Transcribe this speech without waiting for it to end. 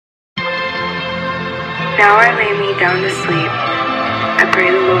Now I lay me down to sleep. I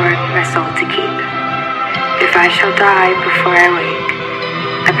pray the Lord my soul to keep. If I shall die before I wake,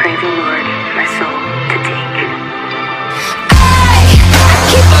 I pray the Lord my soul to take. I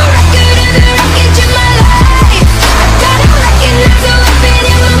keep a record of the wreckage of my life. I gotta recognize the weapon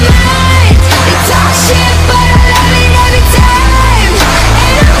in my mind. They talk shit, but I love it every time.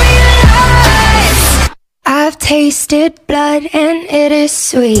 And I realize I've tasted blood and it is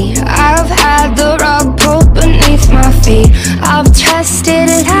sweet. I've had the rug pulled beneath my feet. I've trusted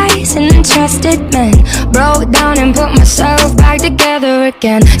lies and trusted men. Broke down and put myself back together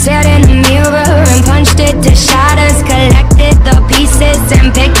again. Sat in the mirror and punched it to shatters. Collected the pieces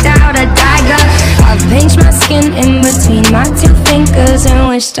and picked out a dagger. I've pinched my skin in between my two fingers and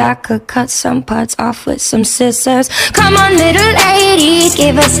wished I could cut some parts off with some scissors. Come on, little lady,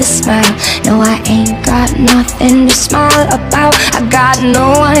 give us a smile. No, I ain't got nothing to smile about. I got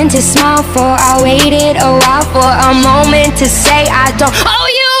no one to smile for. I waited a while for a moment to say I don't owe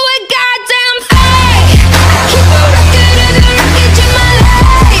you a goddamn thing. I keep a record of the wreckage of my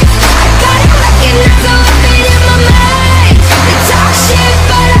life. I gotta recognize the weapon in my mind. They talk shit,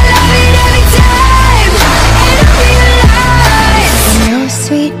 but I love it every time. And I realize I'm no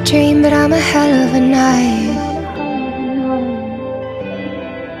sweet dream, but I'm a hell of a night.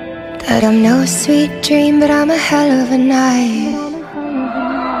 That I'm no sweet dream, but I'm a hell of a night.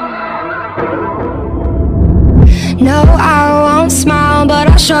 No, I won't smile, but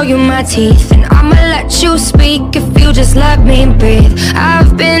I'll show you my teeth. And I'ma let you speak if you just let me breathe.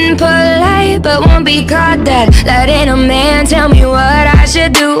 I've been polite, but won't be caught dead. Letting a man tell me what I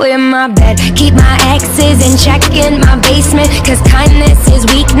should do in my bed. Keep my exes in check in my basement, cause kindness is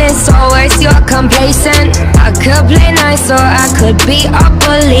weakness, or worse, you're complacent. I could play nice or I could be a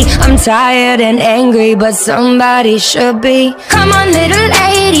bully. I'm tired and angry, but somebody should be. Come on, little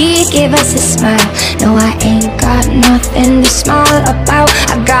lady, give us a smile. No, I ain't got nothing to smile about.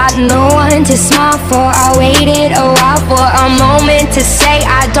 I got no one to smile for. I waited a while for a moment to say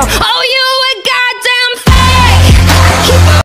I don't owe you